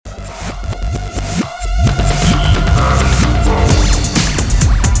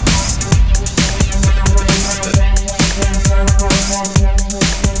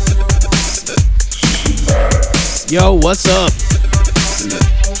Yo, what's up?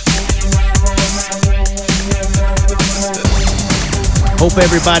 Hope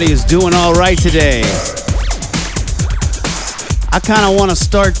everybody is doing all right today. I kind of want to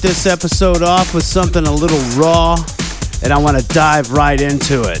start this episode off with something a little raw, and I want to dive right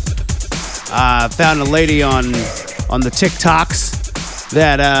into it. I found a lady on the TikToks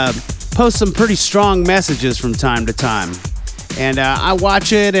that posts some pretty strong messages from time to time. And I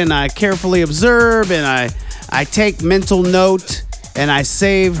watch it, and I carefully observe, and I take mental note, and I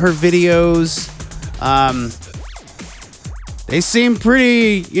save her videos. They seem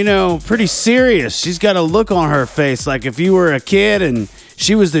pretty serious. She's got a look on her face like if you were a kid and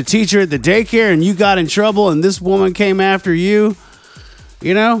she was the teacher at the daycare and you got in trouble and this woman came after you.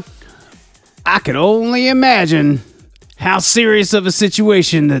 I could only imagine how serious of a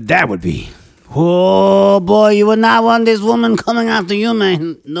situation that would be. Oh, boy, you would not want this woman coming after you,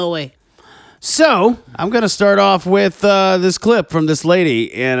 man. No way. So, I'm going to start off with this clip from this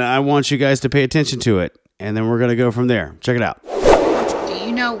lady, and I want you guys to pay attention to it, and then we're going to go from there. Check it out. Do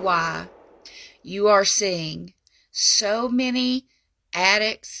you know why you are seeing so many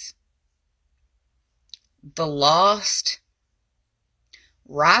addicts, the lost,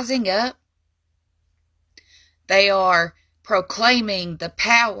 rising up? They are proclaiming the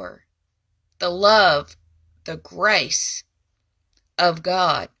power, the love, the grace of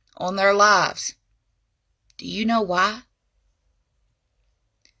God on their lives. Do you know why?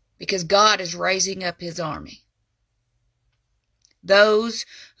 Because God is raising up his army. Those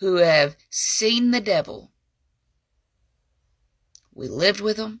who have seen the devil. We lived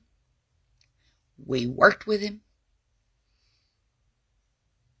with him. We worked with him.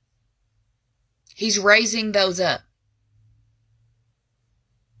 He's raising those up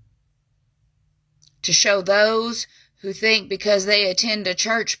to show those who think because they attend a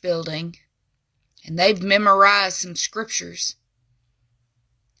church building and they've memorized some scriptures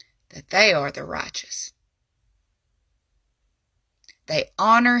that they are the righteous. They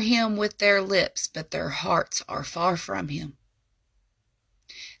honor him with their lips, but their hearts are far from him.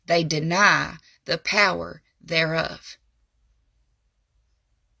 They deny the power thereof.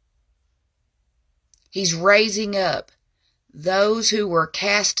 He's raising up those who were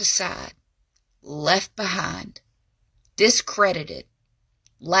cast aside, left behind, discredited,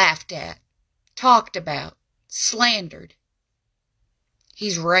 laughed at, talked about, slandered.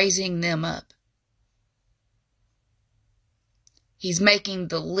 He's raising them up. He's making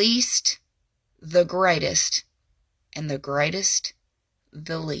the least the greatest, and the greatest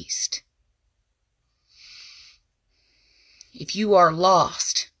the least. If you are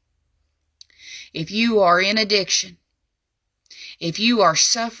lost, if you are in addiction, if you are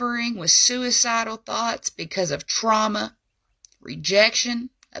suffering with suicidal thoughts because of trauma, rejection,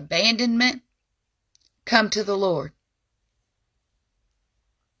 abandonment, come to the Lord.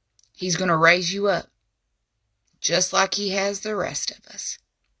 He's going to raise you up, just like he has the rest of us.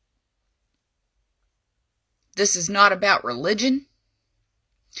 This is not about religion.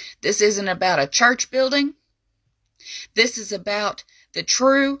 This isn't about a church building. This is about the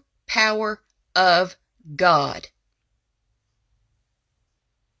true power of God.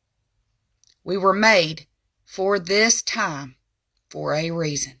 We were made for this time for a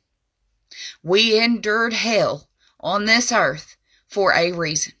reason. We endured hell on this earth for a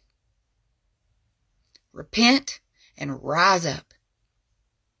reason. Repent and rise up.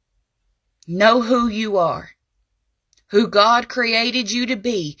 Know who you are, who God created you to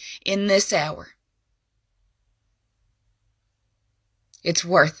be in this hour. It's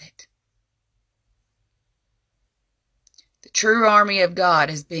worth it. The true army of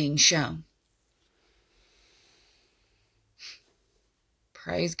God is being shown.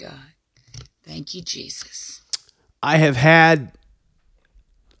 Praise God. Thank you, Jesus. I have had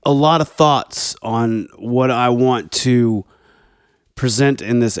a lot of thoughts on what I want to present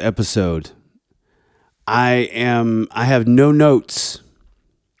in this episode. I have no notes.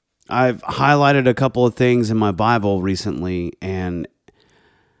 I've highlighted a couple of things in my Bible recently, and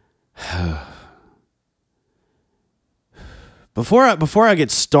before I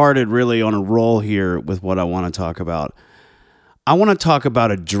get started really on a roll here with what I want to talk about, I want to talk about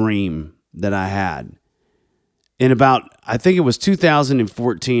a dream that I had in about, I think it was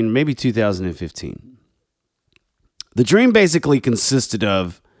 2014, maybe 2015. The dream basically consisted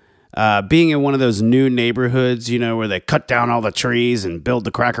of being in one of those new neighborhoods, where they cut down all the trees and build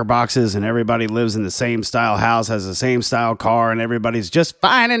the cracker boxes and everybody lives in the same style house, has the same style car, and everybody's just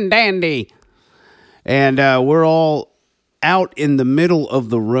fine and dandy. And we're all out in the middle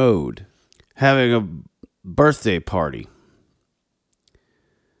of the road having a birthday party.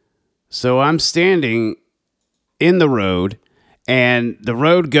 So I'm standing in the road, and the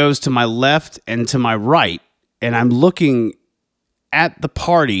road goes to my left and to my right, and I'm looking at the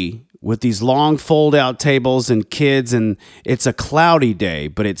party with these long fold-out tables and kids, and it's a cloudy day,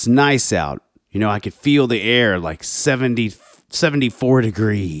 but it's nice out. I could feel the air like 74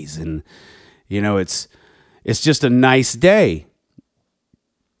 degrees, and it's just a nice day.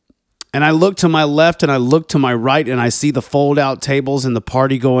 And I look to my left and I look to my right, and I see the fold-out tables and the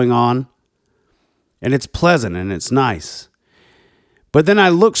party going on, and it's pleasant and it's nice. But then I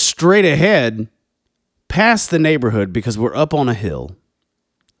look straight ahead past the neighborhood because we're up on a hill.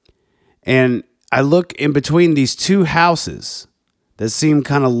 And I look in between these two houses that seem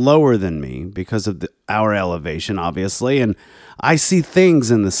kind of lower than me because of our elevation, obviously. And I see things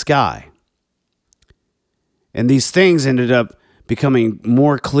in the sky. And these things ended up becoming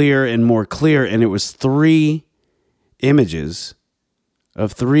more clear and more clear. And it was 3 images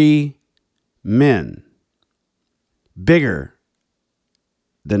of 3 men, bigger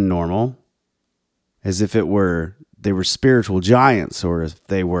than normal, as if they were spiritual giants, or if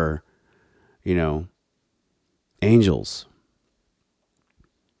they were, angels.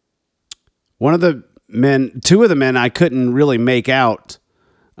 Two of the men, I couldn't really make out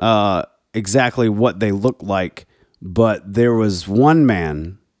exactly what they looked like, but there was one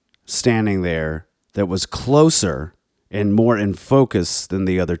man standing there that was closer and more in focus than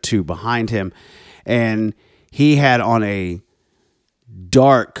the other 2 behind him, and he had on a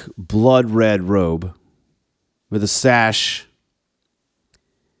dark blood red robe with a sash,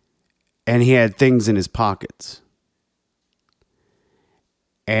 and he had things in his pockets.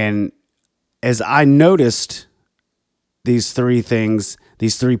 And as I noticed these 3 things,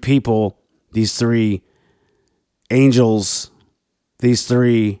 these 3 people, these 3 angels, these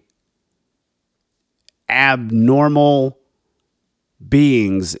 3 abnormal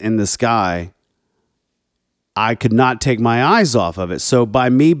beings in the sky, I could not take my eyes off of it. So by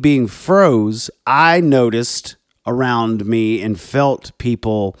me being froze, I noticed around me and felt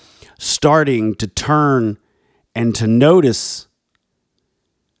people starting to turn and to notice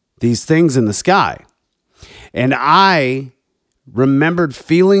these things in the sky. And I remembered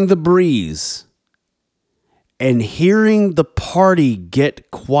feeling the breeze and hearing the party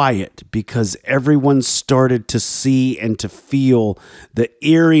get quiet because everyone started to see and to feel the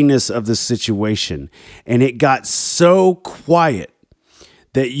eeriness of the situation. And it got so quiet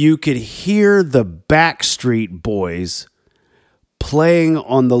that you could hear the Backstreet Boys playing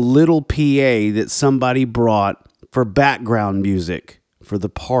on the little PA that somebody brought for background music for the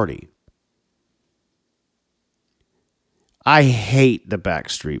party. I hate the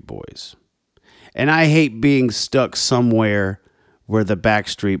Backstreet Boys. And I hate being stuck somewhere where the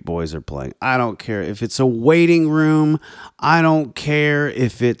Backstreet Boys are playing. I don't care if it's a waiting room. I don't care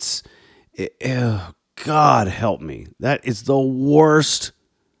if it's... God help me. That is the worst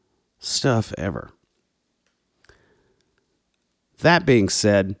stuff ever. That being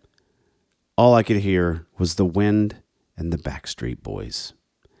said, all I could hear was the wind and the Backstreet Boys.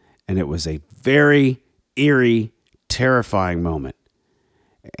 And it was a very eerie, terrifying moment.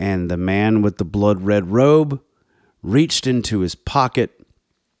 And the man with the blood red robe reached into his pocket,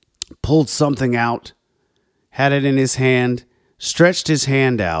 pulled something out, had it in his hand, stretched his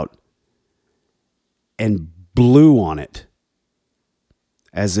hand out, and blew on it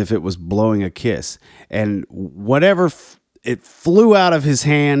as if it was blowing a kiss. And whatever, it flew out of his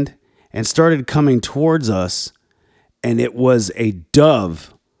hand and started coming towards us. And it was a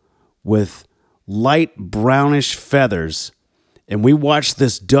dove with light brownish feathers. And we watched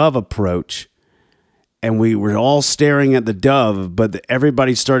this dove approach, and we were all staring at the dove, but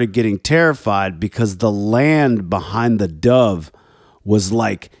everybody started getting terrified because the land behind the dove was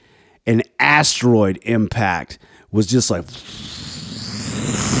like an asteroid impact, was just like...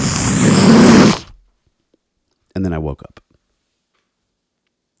 And then I woke up.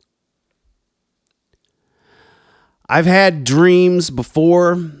 I've had dreams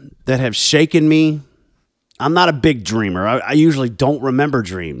before that have shaken me. I'm not a big dreamer. I usually don't remember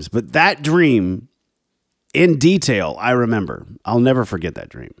dreams, but that dream in detail, I remember. I'll never forget that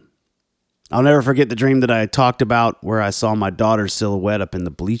dream. I'll never forget the dream that I talked about where I saw my daughter's silhouette up in the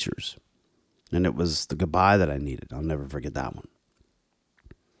bleachers. And it was the goodbye that I needed. I'll never forget that one.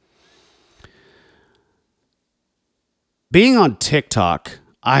 Being on TikTok,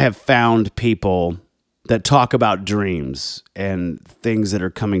 I have found people that talk about dreams and things that are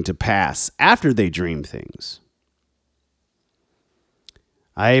coming to pass after they dream things.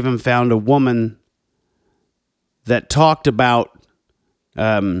 I even found a woman that talked about,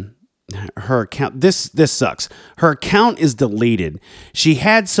 her account, this sucks. Her account is deleted. She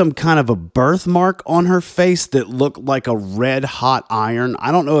had some kind of a birthmark on her face that looked like a red hot iron.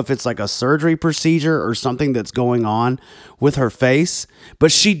 I don't know if it's like a surgery procedure or something that's going on with her face,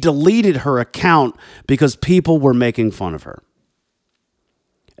 but she deleted her account because people were making fun of her.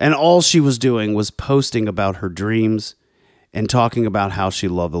 And all she was doing was posting about her dreams and talking about how she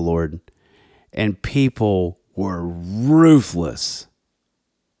loved the Lord. And people were ruthless.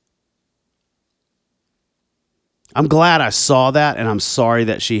 I'm glad I saw that, and I'm sorry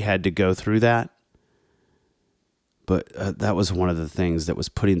that she had to go through that. But that was one of the things that was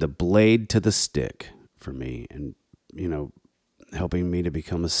putting the blade to the stick for me and, helping me to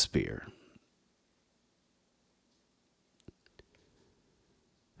become a spear.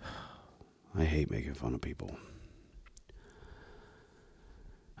 I hate making fun of people.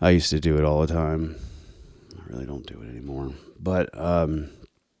 I used to do it all the time. I really don't do it anymore. But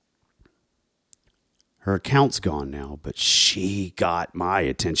her account's gone now, but she got my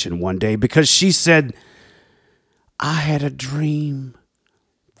attention one day because she said, I had a dream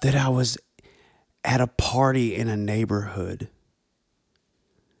that I was at a party in a neighborhood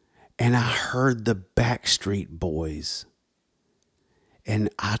and I heard the Backstreet Boys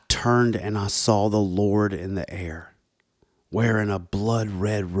and I turned and I saw the Lord in the air wearing a blood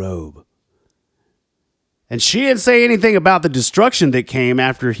red robe. And she didn't say anything about the destruction that came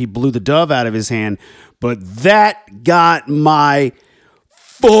after he blew the dove out of his hand, but that got my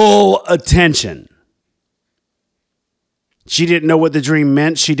full attention. She didn't know what the dream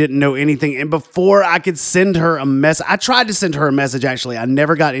meant. She didn't know anything. And before I could send her a message, I tried to send her a message, actually. I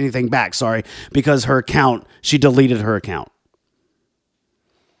never got anything back, because her account, she deleted her account.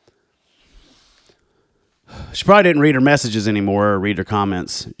 She probably didn't read her messages anymore or read her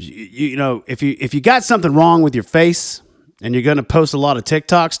comments. If you got something wrong with your face and you're going to post a lot of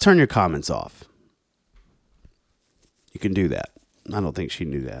TikToks, turn your comments off. You can do that. I don't think she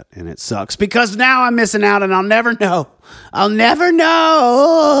knew that, and it sucks because now I'm missing out and I'll never know. I'll never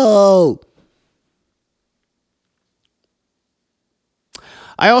know.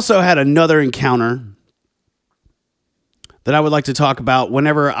 I also had another encounter that I would like to talk about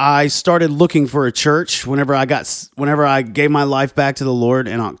whenever I started looking for a church, whenever I gave my life back to the Lord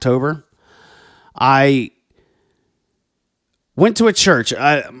in October. I went to a church.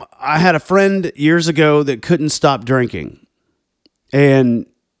 I had a friend years ago that couldn't stop drinking, and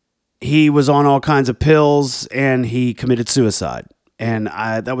he was on all kinds of pills, and he committed suicide. And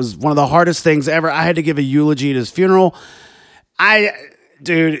that was one of the hardest things ever. I had to give a eulogy at his funeral.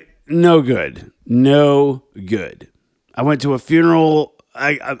 Dude, no good. No good. I went to a funeral.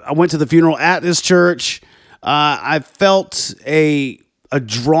 I went to the funeral at this church. I felt a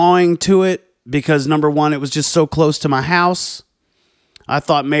drawing to it because, number one, it was just so close to my house. I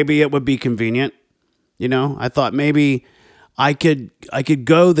thought maybe it would be convenient. I thought maybe I could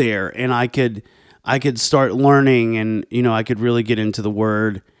go there and I could start learning, and I could really get into the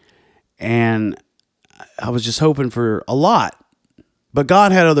Word. And I was just hoping for a lot. But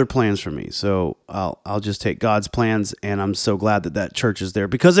God had other plans for me, so I'll just take God's plans, and I'm so glad that church is there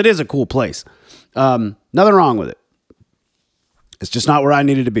because it is a cool place. Nothing wrong with it. It's just not where I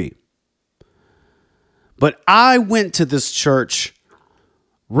needed to be. But I went to this church,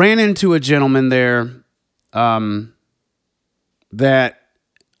 ran into a gentleman there that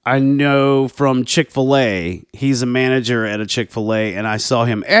I know from Chick-fil-A. He's a manager at a Chick-fil-A, and I saw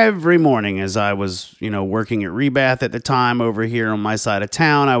him every morning as I was, working at Rebath at the time over here on my side of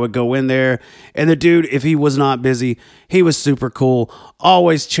town. I would go in there, and the dude, if he was not busy, he was super cool,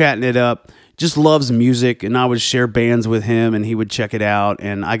 always chatting it up, just loves music, and I would share bands with him, and he would check it out,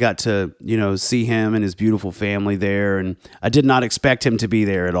 and I got to, see him and his beautiful family there, and I did not expect him to be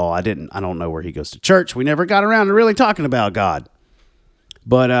there at all. I don't know where he goes to church. We never got around to really talking about God.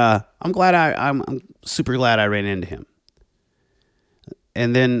 But I'm super glad I ran into him.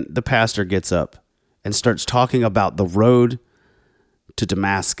 And then the pastor gets up and starts talking about the road to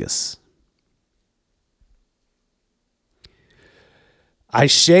Damascus. I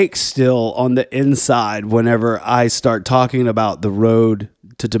shake still on the inside whenever I start talking about the road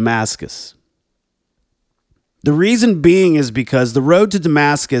to Damascus. The reason being is because the road to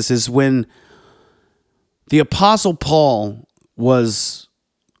Damascus is when the Apostle Paul was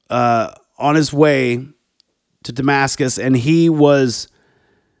on his way to Damascus, and he was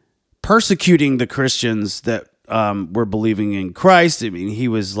persecuting the Christians that were believing in Christ. I mean, he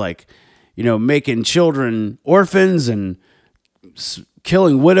was making children orphans and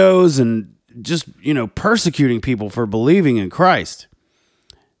killing widows and just, persecuting people for believing in Christ.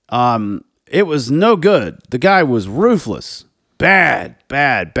 It was no good. The guy was ruthless. Bad,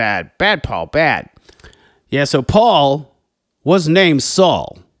 Paul, bad. Yeah, so Paul was named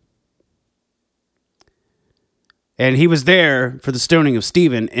Saul. And he was there for the stoning of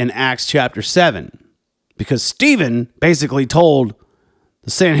Stephen in Acts chapter 7. Because Stephen basically told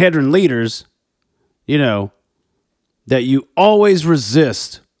the Sanhedrin leaders, that you always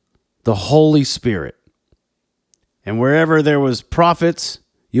resist the Holy Spirit. And wherever there was prophets,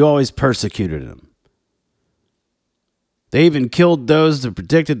 you always persecuted them. They even killed those that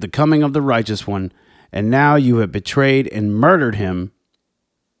predicted the coming of the righteous one, and now you have betrayed and murdered him,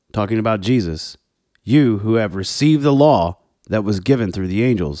 talking about Jesus, you who have received the law that was given through the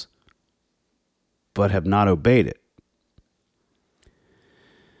angels, but have not obeyed it.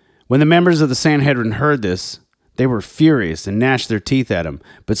 When the members of the Sanhedrin heard this, they were furious and gnashed their teeth at him.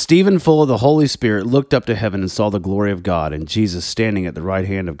 But Stephen, full of the Holy Spirit, looked up to heaven and saw the glory of God and Jesus standing at the right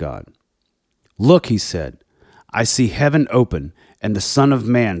hand of God. Look, he said, I see heaven open and the Son of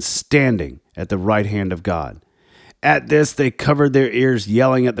Man standing at the right hand of God. At this, they covered their ears,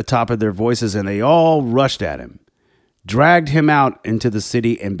 yelling at the top of their voices, and they all rushed at him, dragged him out into the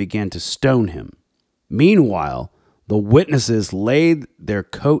city, and began to stone him. Meanwhile, the witnesses laid their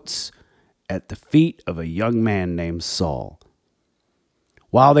coats at the feet of a young man named Saul.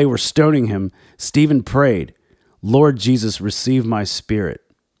 While they were stoning him, Stephen prayed, Lord Jesus, receive my spirit.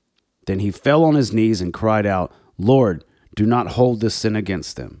 Then he fell on his knees and cried out, Lord, do not hold this sin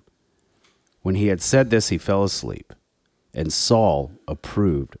against them. When he had said this, he fell asleep, and Saul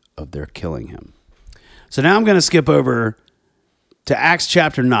approved of their killing him. So now I'm going to skip over to Acts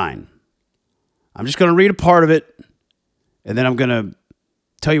chapter 9. I'm just going to read a part of it, and then I'm going to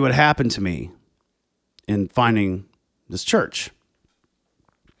tell you what happened to me in finding this church.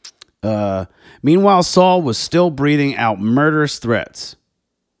 Meanwhile, Saul was still breathing out murderous threats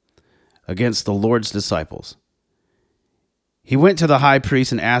against the Lord's disciples. He went to the high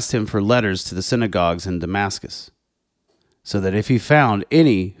priest and asked him for letters to the synagogues in Damascus, so that if he found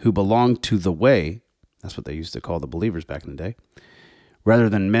any who belonged to the way, that's what they used to call the believers back in the day, whether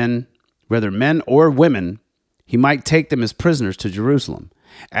men or women, he might take them as prisoners to Jerusalem.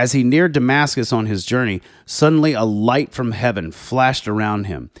 As he neared Damascus on his journey, suddenly a light from heaven flashed around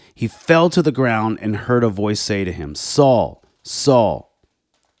him. He fell to the ground and heard a voice say to him, Saul, Saul,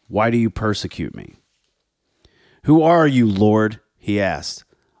 why do you persecute me? Who are you, Lord? He asked.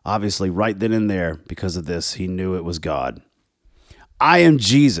 Obviously, right then and there, because of this, he knew it was God. I am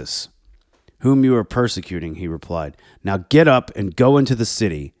Jesus, whom you are persecuting, he replied. Now get up and go into the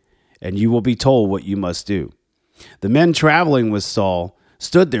city, and you will be told what you must do. The men traveling with Saul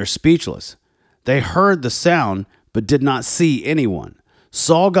stood there speechless. They heard the sound, but did not see anyone.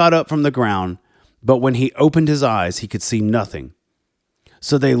 Saul got up from the ground, but when he opened his eyes, he could see nothing.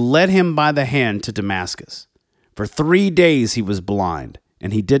 So they led him by the hand to Damascus. For 3 days he was blind,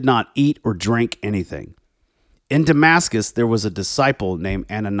 and he did not eat or drink anything. In Damascus there was a disciple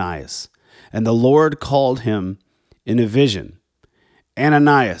named Ananias, and the Lord called him in a vision.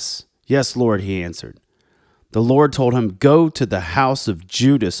 Ananias, yes, Lord, he answered. The Lord told him, go to the house of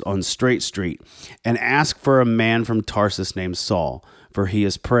Judas on Straight Street and ask for a man from Tarsus named Saul, for he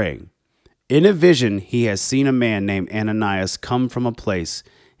is praying. In a vision, he has seen a man named Ananias come and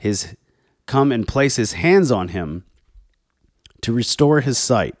place his hands on him to restore his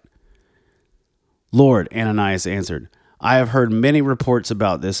sight. Lord, Ananias answered, I have heard many reports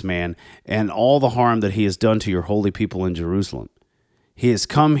about this man and all the harm that he has done to your holy people in Jerusalem. He has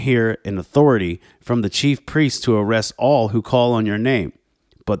come here in authority from the chief priests to arrest all who call on your name.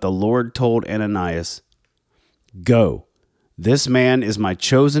 But the Lord told Ananias, go, this man is my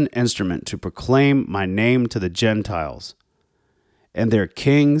chosen instrument to proclaim my name to the Gentiles and their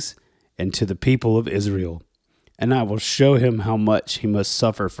kings and to the people of Israel, and I will show him how much he must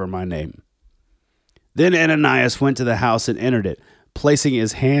suffer for my name. Then Ananias went to the house and entered it, placing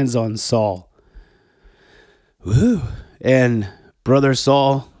his hands on Saul. And Brother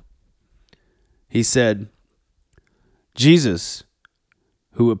Saul, he said, Jesus,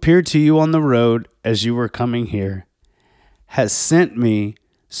 who appeared to you on the road as you were coming here, has sent me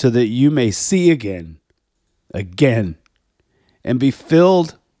so that you may see again, and be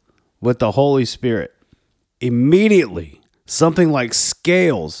filled with the Holy Spirit. Immediately, something like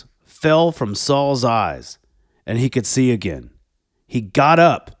scales fell from Saul's eyes, and he could see again. He got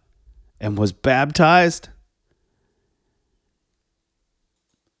up and was baptized.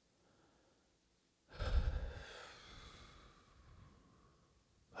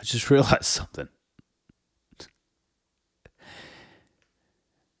 I just realized something.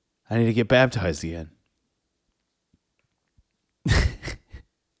 I need to get baptized again.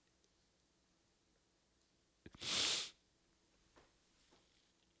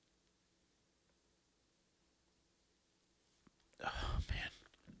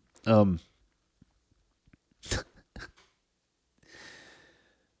 Um,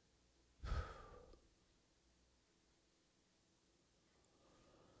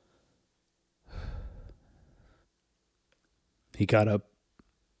 he got up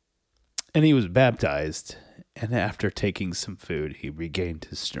and he was baptized, and after taking some food, he regained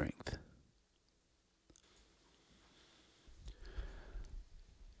his strength.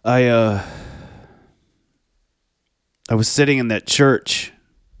 I was sitting in that church.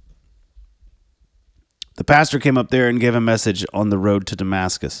 The pastor came up there and gave a message on the road to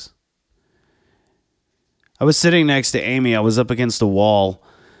Damascus. I was sitting next to Amy. I was up against the wall.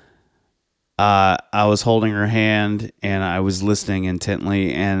 I was holding her hand and I was listening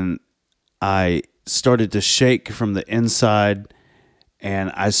intently, and I started to shake from the inside,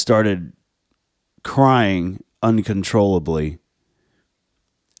 and I started crying uncontrollably.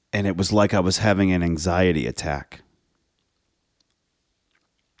 And it was like I was having an anxiety attack.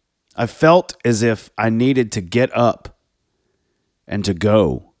 I felt as if I needed to get up and to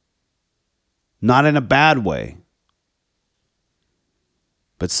go. Not in a bad way,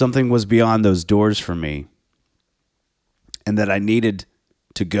 but something was beyond those doors for me, and that I needed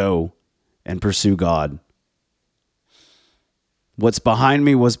to go and pursue God. What's behind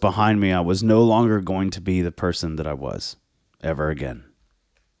me was behind me. I was no longer going to be the person that I was ever again.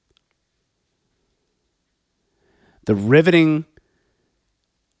 The riveting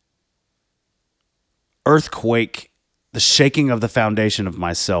earthquake, the shaking of the foundation of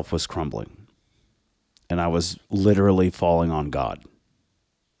myself was crumbling, and I was literally falling on God.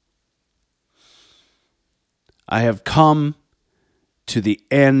 I have come to the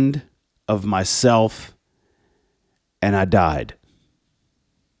end of myself, and I died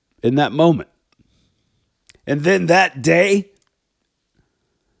in that moment. And then that day,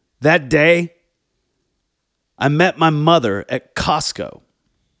 I met my mother at Costco.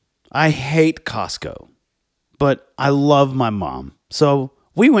 I hate Costco, but I love my mom. So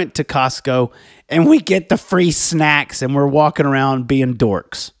we went to Costco and we get the free snacks and we're walking around being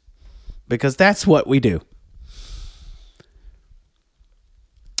dorks because that's what we do.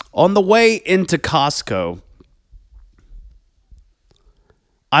 On the way into Costco,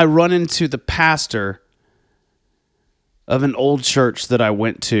 I run into the pastor of an old church that I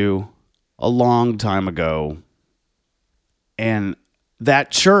went to a long time ago. And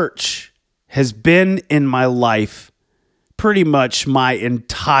that church has been in my life pretty much my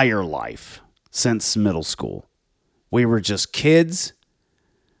entire life since middle school. We were just kids.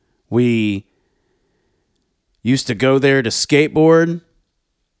 We used to go there to skateboard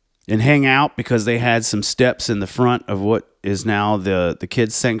and hang out because they had some steps in the front of what is now the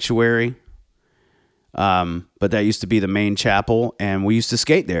kids' sanctuary. But that used to be the main chapel, and we used to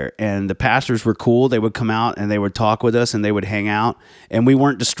skate there. And the pastors were cool. They would come out and they would talk with us and they would hang out, and we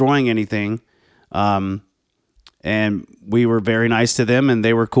weren't destroying anything. And we were very nice to them, and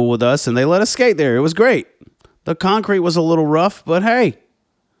they were cool with us, and they let us skate there. It was great. The concrete was a little rough, but hey,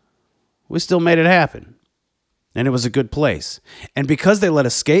 we still made it happen. And it was a good place. And because they let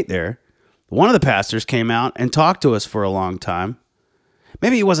us skate there, one of the pastors came out and talked to us for a long time.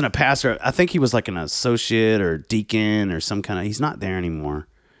 Maybe he wasn't a pastor. I think he was like an associate or deacon or some kind of, he's not there anymore.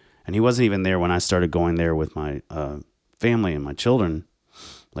 And he wasn't even there when I started going there with my family and my children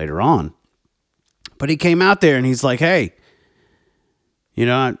later on. But he came out there and he's like, hey, you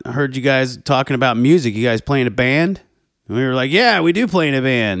know, I heard you guys talking about music. You guys playing a band? And we were like, yeah, we do play in a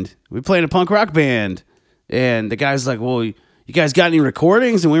band. We play in a punk rock band. And the guy's like, well, you guys got any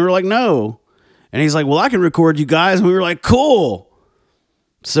recordings? And we were like, no. And he's like, well, I can record you guys. And we were like, cool.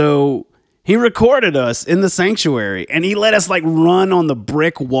 So he recorded us in the sanctuary, and he let us like run on the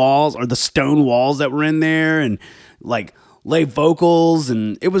brick walls or the stone walls that were in there and like lay vocals.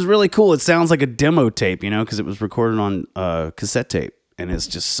 And it was really cool. It sounds like a demo tape, you know, because it was recorded on cassette tape, and it's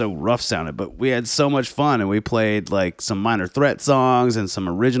just so rough sounded. But we had so much fun, and we played like some Minor Threat songs and some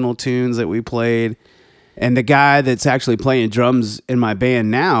original tunes that we played. And the guy that's actually playing drums in my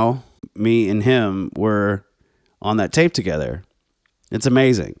band now, me and him were on that tape together. It's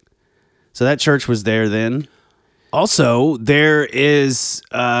amazing. So that church was there then. Also, there is,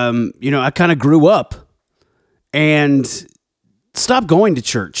 I kind of grew up and stopped going to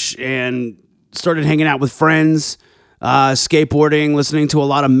church and started hanging out with friends, skateboarding, listening to a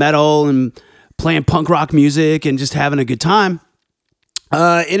lot of metal and playing punk rock music and just having a good time.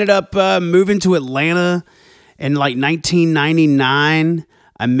 Ended up moving to Atlanta in like 1999.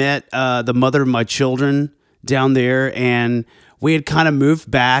 I met the mother of my children down there, and we had kind of moved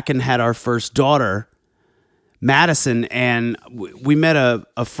back and had our first daughter, Madison, and we met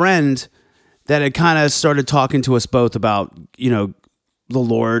a friend that had kind of started talking to us both about, the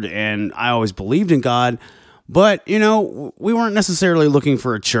Lord, and I always believed in God. But, you know, we weren't necessarily looking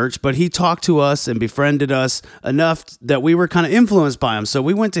for a church, but he talked to us and befriended us enough that we were kind of influenced by him. So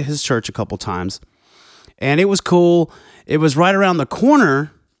we went to his church a couple times, and it was cool. It was right around the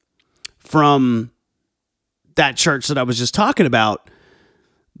corner from that church that I was just talking about,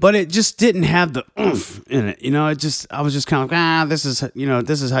 but it just didn't have the oomph in it. You know, I was just kind of like, this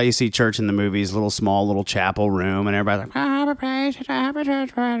is how you see church in the movies, little small little chapel room, and everybody's like, and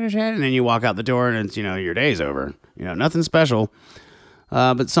then you walk out the door and it's, your day's over. Nothing special.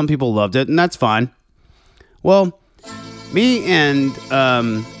 But some people loved it, and that's fine. Well, me and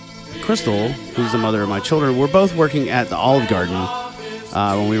Crystal, who's the mother of my children, were both working at the Olive Garden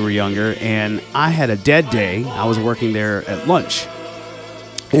when we were younger, and I had a dead day. I was working there at lunch.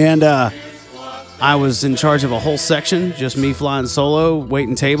 And I was in charge of a whole section, just me flying solo,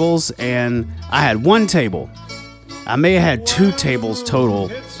 waiting tables, and I had one table. I may have had 2 tables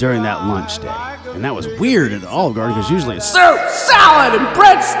total during that lunch day. And that was weird at the Olive Garden because usually it's soup, salad, and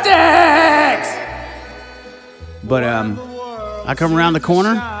breadsticks! But I come around the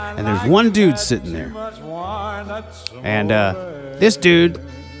corner, and there's one dude sitting there. And this dude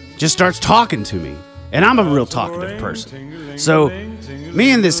just starts talking to me. And I'm a real talkative person. So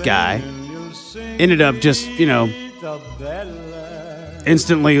me and this guy ended up just,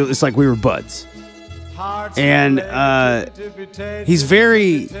 instantly, it's like we were buds. And he's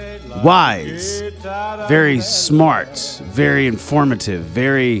very wise, very smart, very informative,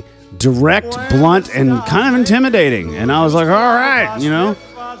 very direct, blunt, and kind of intimidating. And I was like, all right,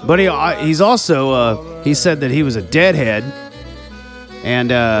 But he's also, he said that he was a deadhead.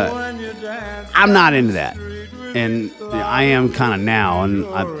 And I'm not into that. And I am kind of now, and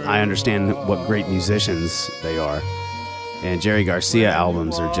I understand what great musicians they are. And Jerry Garcia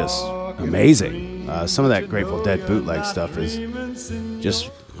albums are just amazing. Some of that Grateful Dead bootleg stuff is just...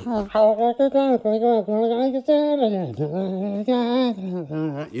 you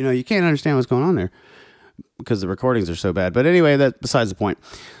can't understand what's going on there because the recordings are so bad. But anyway, that's besides the point.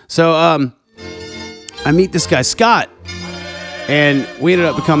 So I meet this guy, Scott, and we ended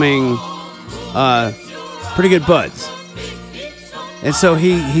up becoming pretty good buds. And so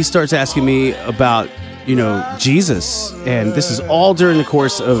he starts asking me about, Jesus. And this is all during the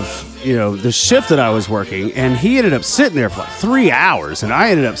course of, the shift that I was working. And he ended up sitting there for like 3 hours. And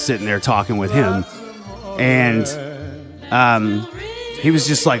I ended up sitting there talking with him. And he was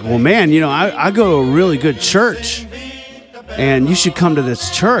just like, well, man, I go to a really good church. And you should come to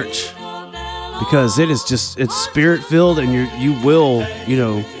this church. Because it's spirit-filled, and you will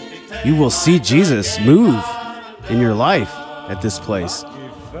see Jesus move in your life at this place.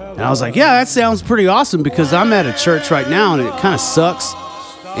 And I was like, yeah, that sounds pretty awesome, because I'm at a church right now, and it kind of sucks.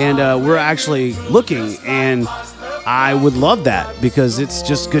 And we're actually looking, and I would love that, because it's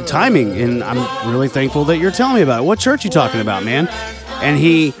just good timing. And I'm really thankful that you're telling me about it. What church you talking about, man? And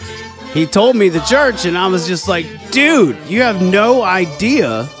he told me the church, and I was just like, dude, you have no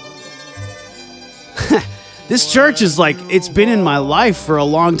idea. This church is like, it's been in my life for a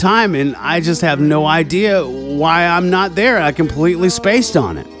long time, and I just have no idea why I'm not there. I completely spaced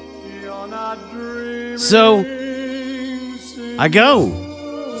on it. So I go.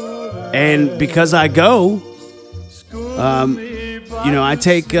 And because I go, I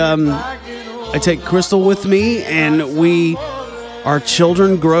take Crystal with me, and our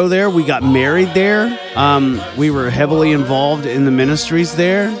children grow there. We got married there. We were heavily involved in the ministries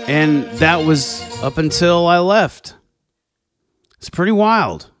there, and that was up until I left. It's pretty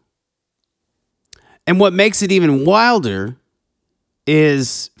wild. And what makes it even wilder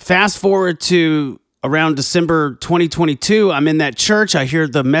is fast forward to around December 2022, I'm in that church. I hear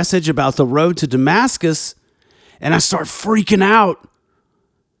the message about the road to Damascus, and I start freaking out.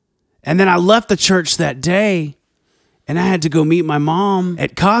 And then I left the church that day, and I had to go meet my mom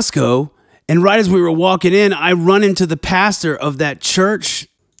at Costco. And right as we were walking in, I run into the pastor of that church.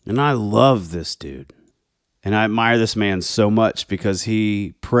 And I love this dude. And I admire this man so much because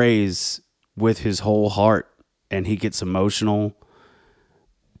he prays with his whole heart, and he gets emotional.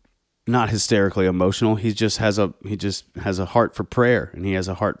 Not hysterically emotional. He just has a heart for prayer, and he has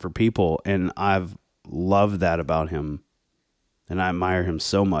a heart for people. And I've loved that about him. And I admire him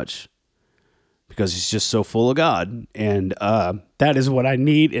so much because he's just so full of God. And that is what I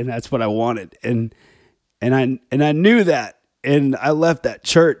need, and that's what I wanted. And I knew that. And I left that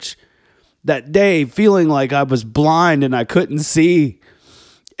church that day feeling like I was blind and I couldn't see.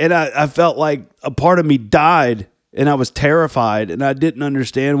 And I felt like a part of me died, and I was terrified, and I didn't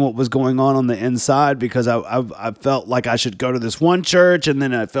understand what was going on the inside, because I felt like I should go to this one church, and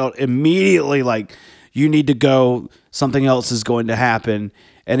then I felt immediately like, you need to go. Something else is going to happen.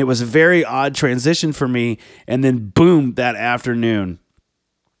 And it was a very odd transition for me. And then boom, that afternoon,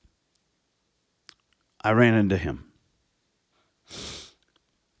 I ran into him.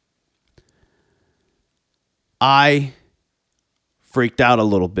 I freaked out a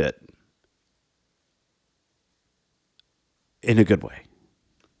little bit in a good way.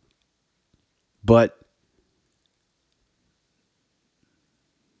 But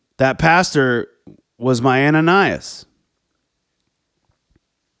that pastor was my Ananias.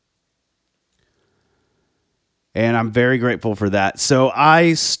 And I'm very grateful for that. So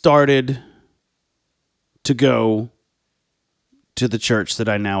I started to go to the church that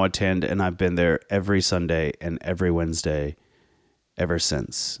I now attend, and I've been there every Sunday and every Wednesday ever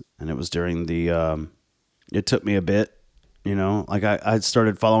since. And it was during it took me a bit, like I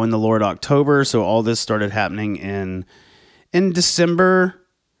started following the Lord October. So all this started happening in December,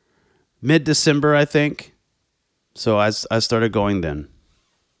 mid-December, I think. So I started going then.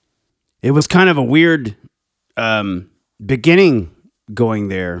 It was kind of a weird beginning going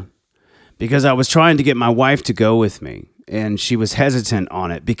there because I was trying to get my wife to go with me, and she was hesitant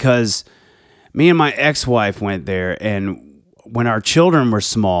on it because me and my ex-wife went there, and when our children were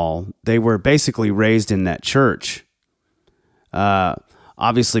small, they were basically raised in that church.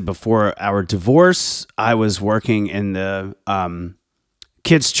 Obviously, before our divorce, I was working in the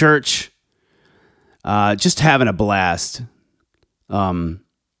kids' church, just having a blast.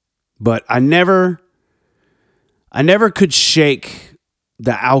 But I never could shake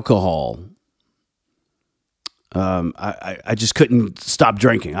the alcohol. I just couldn't stop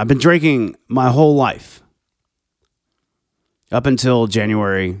drinking. I've been drinking my whole life up until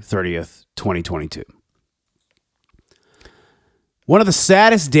January 30th, 2022. One of the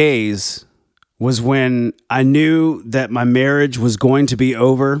saddest days was when I knew that my marriage was going to be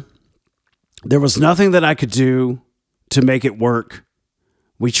over. There was nothing that I could do to make it work.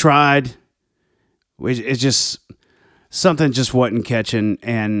 We tried. Something just wasn't catching,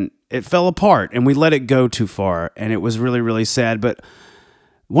 and it fell apart, and we let it go too far, and it was really, really sad. But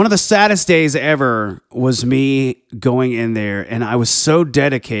one of the saddest days ever was me going in there, and I was so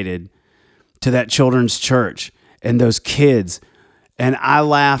dedicated to that children's church and those kids, and I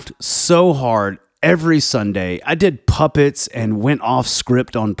laughed so hard every Sunday. I did puppets and went off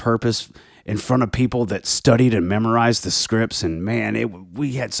script on purpose in front of people that studied and memorized the scripts. And man,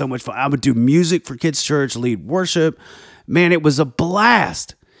 we had so much fun. I would do music for kids' church, lead worship. Man, it was a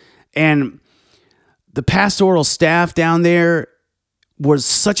blast. And the pastoral staff down there was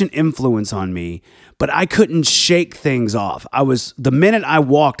such an influence on me, but I couldn't shake things off. The minute I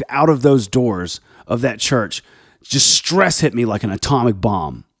walked out of those doors of that church, just stress hit me like an atomic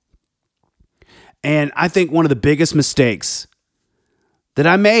bomb. And I think one of the biggest mistakes that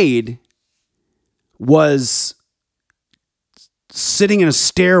I made was sitting in a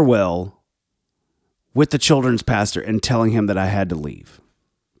stairwell with the children's pastor and telling him that I had to leave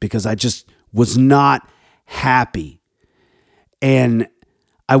because I just was not happy. And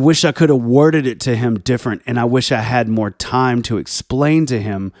I wish I could have worded it to him different, and I wish I had more time to explain to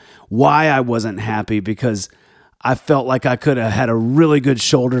him why I wasn't happy, because I felt like I could have had a really good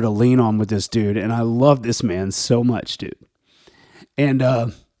shoulder to lean on with this dude, and I love this man so much, dude. And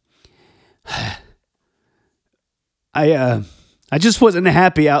I just wasn't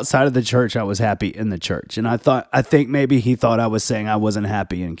happy outside of the church. I was happy in the church. And I think maybe he thought I was saying I wasn't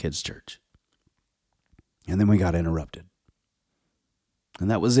happy in kids' church. And then we got interrupted. And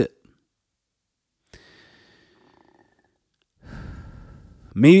that was it.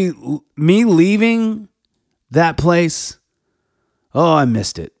 Me leaving that place, oh, I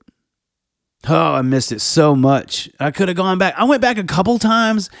missed it. Oh, I missed it so much. I could have gone back. I went back a couple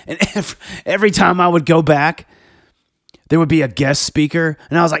times, and every time I would go back, there would be a guest speaker,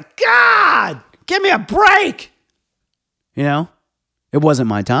 and I was like, God, give me a break. It wasn't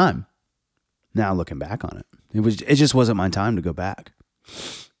my time. Now looking back on it, it just wasn't my time to go back.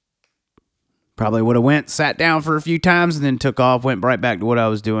 Probably would have sat down for a few times, and then took off, went right back to what I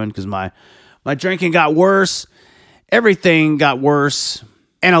was doing, because my drinking got worse. Everything got worse.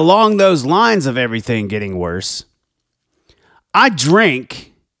 And along those lines of everything getting worse, I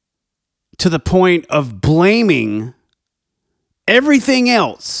drank to the point of blaming everything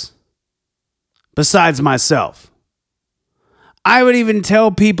else besides myself. I would even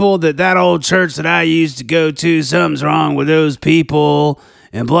tell people that old church that I used to go to, something's wrong with those people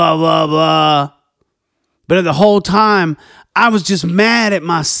and blah, blah, blah. But the whole time, I was just mad at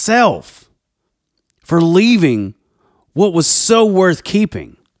myself for leaving what was so worth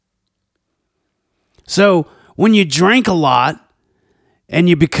keeping. So when you drink a lot and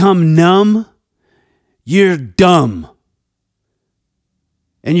you become numb, you're dumb.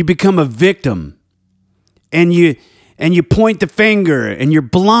 And you become a victim. And you point the finger and you're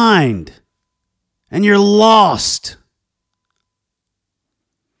blind. And you're lost.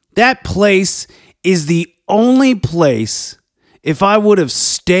 That place is the only place, if I would have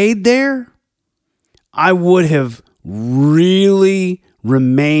stayed there, I would have really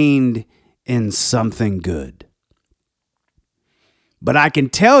remained in something good. But I can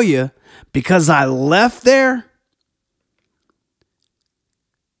tell you, because I left there,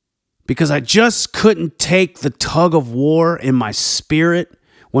 because I just couldn't take the tug of war in my spirit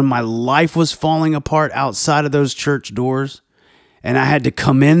when my life was falling apart outside of those church doors, and I had to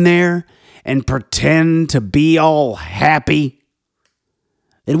come in there and pretend to be all happy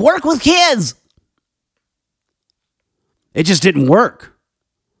and work with kids. It just didn't work.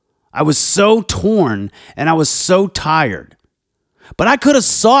 I was so torn and I was so tired. But I could have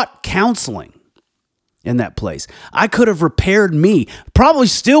sought counseling in that place. I could have repaired me. Probably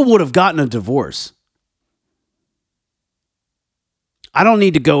still would have gotten a divorce. I don't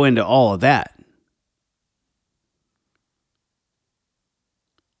need to go into all of that.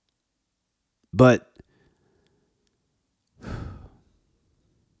 But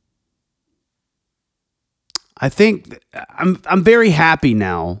I think I'm very happy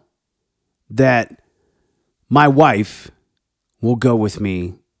now that my wife will go with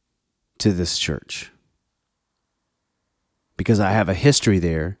me to this church, because I have a history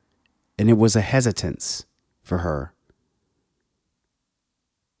there, and it was a hesitance for her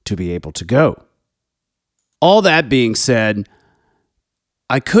to be able to go. All that being said,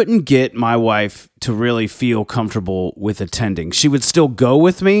 I couldn't get my wife to really feel comfortable with attending. She would still go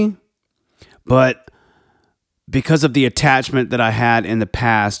with me, but because of the attachment that I had in the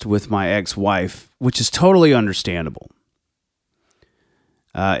past with my ex-wife, which is totally understandable,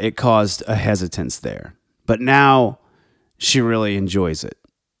 it caused a hesitance there. But now she really enjoys it.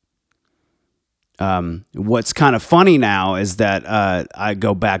 What's kind of funny now is that I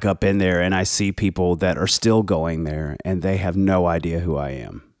go back up in there and I see people that are still going there and they have no idea who I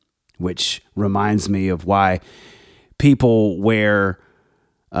am, which reminds me of why people wear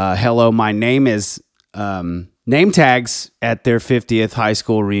hello, my name is name tags at their 50th high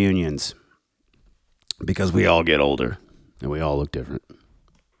school reunions, because we all get older and we all look different.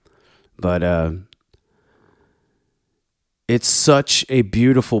 But it's such a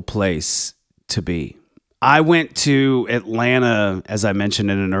beautiful place to be. I went to Atlanta, as I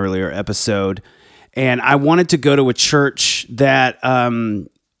mentioned in an earlier episode, and I wanted to go to a church that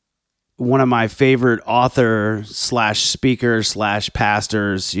one of my favorite author / speaker /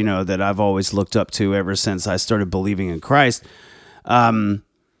 pastors, that I've always looked up to ever since I started believing in Christ, started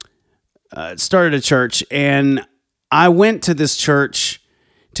a church, and I went to this church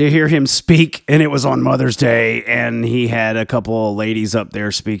to hear him speak, and it was on Mother's Day, and he had a couple of ladies up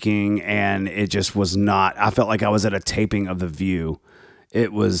there speaking, and it just was not, I felt like I was at a taping of The View.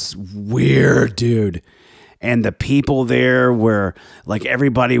 It was weird, dude. And the people there were like,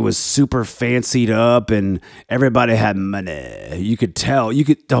 everybody was super fancied up and everybody had money. You could tell,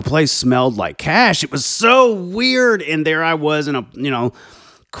 the place smelled like cash. It was so weird. And there I was in a,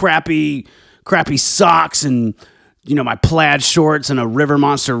 crappy socks and, my plaid shorts and a River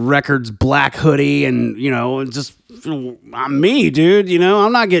Monster Records black hoodie. And, just, I'm me, dude.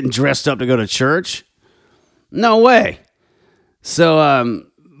 I'm not getting dressed up to go to church. No way. So,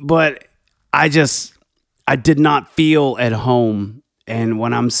 but I did not feel at home. And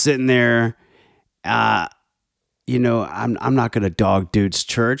when I'm sitting there, I'm not going to dog dude's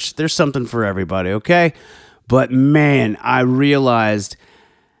church. There's something for everybody, okay? But man, I realized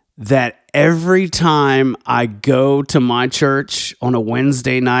that every time I go to my church on a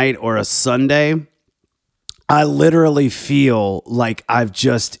Wednesday night or a Sunday, I literally feel like I've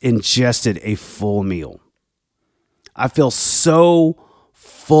just ingested a full meal. I feel so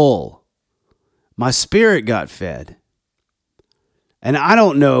full. My spirit got fed. And I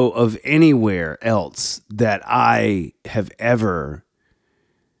don't know of anywhere else that I have ever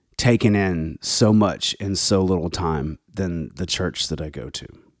taken in so much in so little time than the church that I go to.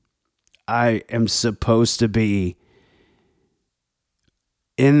 I am supposed to be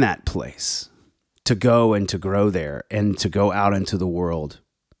in that place to go and to grow there and to go out into the world.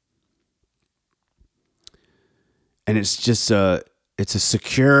 And it's just it's a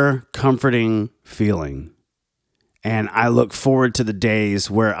secure, comforting feeling. And I look forward to the days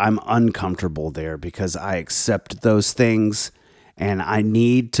where I'm uncomfortable there, because I accept those things and I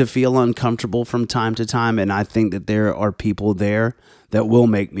need to feel uncomfortable from time to time. And I think that there are people there that will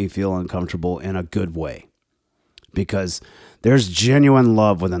make me feel uncomfortable in a good way, because there's genuine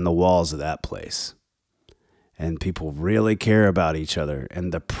love within the walls of that place. and people really care about each other,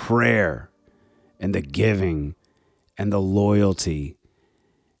 and the prayer and the giving and the loyalty,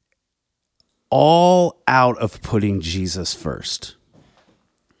 all out of putting Jesus first,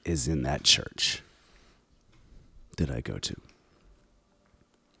 is in that church that I go to.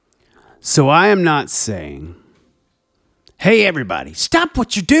 So I am not saying, hey, everybody, stop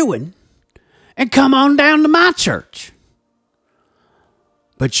what you're doing and come on down to my church.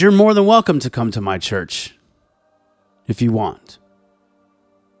 But you're more than welcome to come to my church if you want.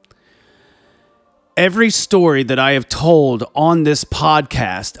 Every story that I have told on this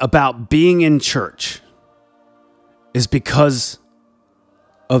podcast about being in church is because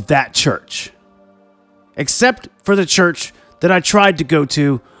of that church. Except for the church that I tried to go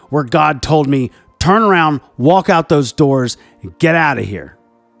to where God told me, turn around, walk out those doors, and get out of here.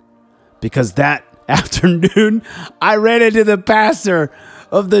 Because that afternoon, I ran into the pastor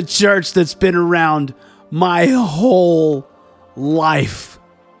of the church that's been around my whole life.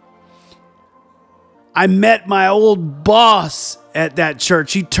 I met my old boss at that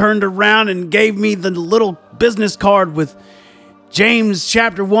church. He turned around and gave me the little business card with James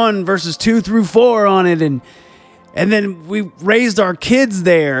chapter 1, verses 2 through 4 on it. And then we raised our kids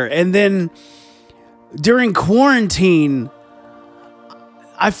there. And then during quarantine,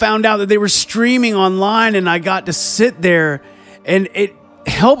 I found out that they were streaming online, and I got to sit there, and it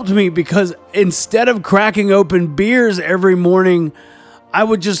helped me because instead of cracking open beers every morning, I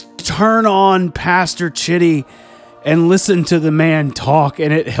would just turn on Pastor Chitty and listen to the man talk,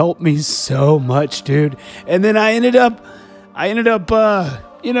 and it helped me so much, dude. And then I ended up,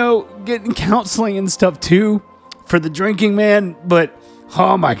 getting counseling and stuff too for the drinking man. But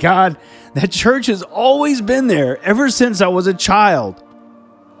oh my God, that church has always been there ever since I was a child.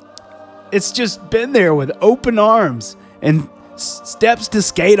 It's just been there with open arms and steps to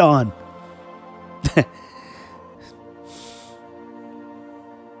skate on.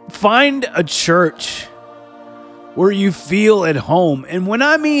 Find a church where you feel at home. And when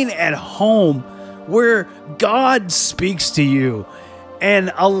I mean at home, where God speaks to you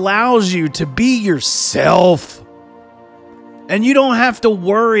and allows you to be yourself. And you don't have to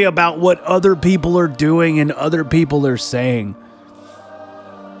worry about what other people are doing and other people are saying.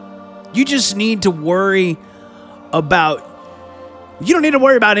 You just need to worry about... You don't need to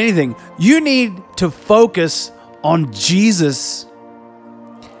worry about anything. You need to focus on Jesus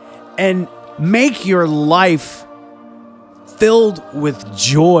and make your life filled with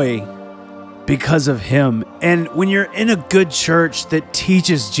joy because of Him. And when you're in a good church that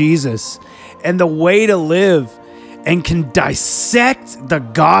teaches Jesus and the way to live and can dissect the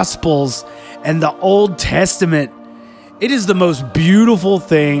Gospels and the Old Testament, it is the most beautiful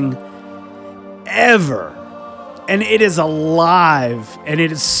thing ever. And it is alive, and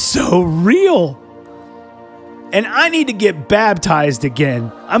it is so real. And I need to get baptized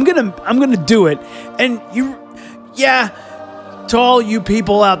again. I'm gonna do it. And to all you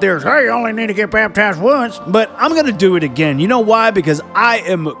people out there, hey, you only need to get baptized once, but I'm gonna do it again. You know why? Because I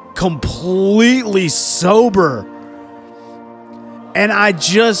am completely sober. And I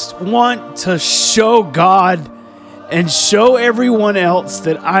just want to show God and show everyone else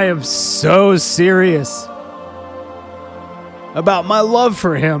that I am so serious about my love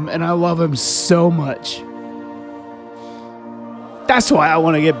for Him, and I love Him so much. That's why I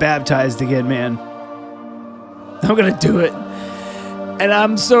want to get baptized again, man. I'm going to do it. And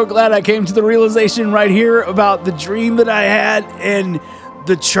I'm so glad I came to the realization right here about the dream that I had and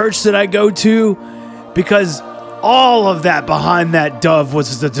the church that I go to, because all of that behind that dove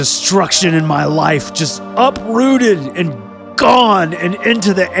was the destruction in my life, just uprooted and gone and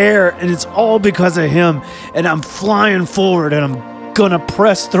into the air, and it's all because of Him. And I'm flying forward, and I'm gonna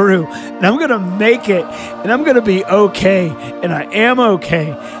press through, and I'm gonna make it, and I'm gonna be okay, and I am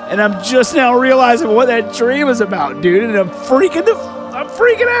okay. And I'm just now realizing what that dream is about, dude, and I'm freaking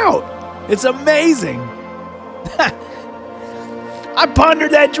out. It's amazing. I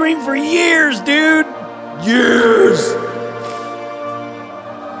pondered that dream for years, dude. Years.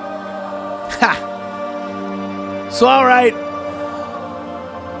 So all right,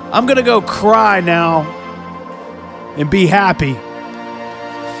 I'm going to go cry now and be happy.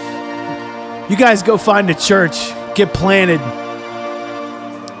 You guys go find a church, get planted.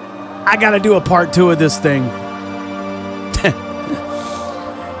 I got to do a part 2 of this thing.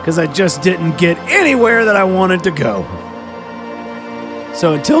 Because I just didn't get anywhere that I wanted to go.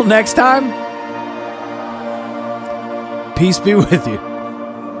 So until next time, peace be with you.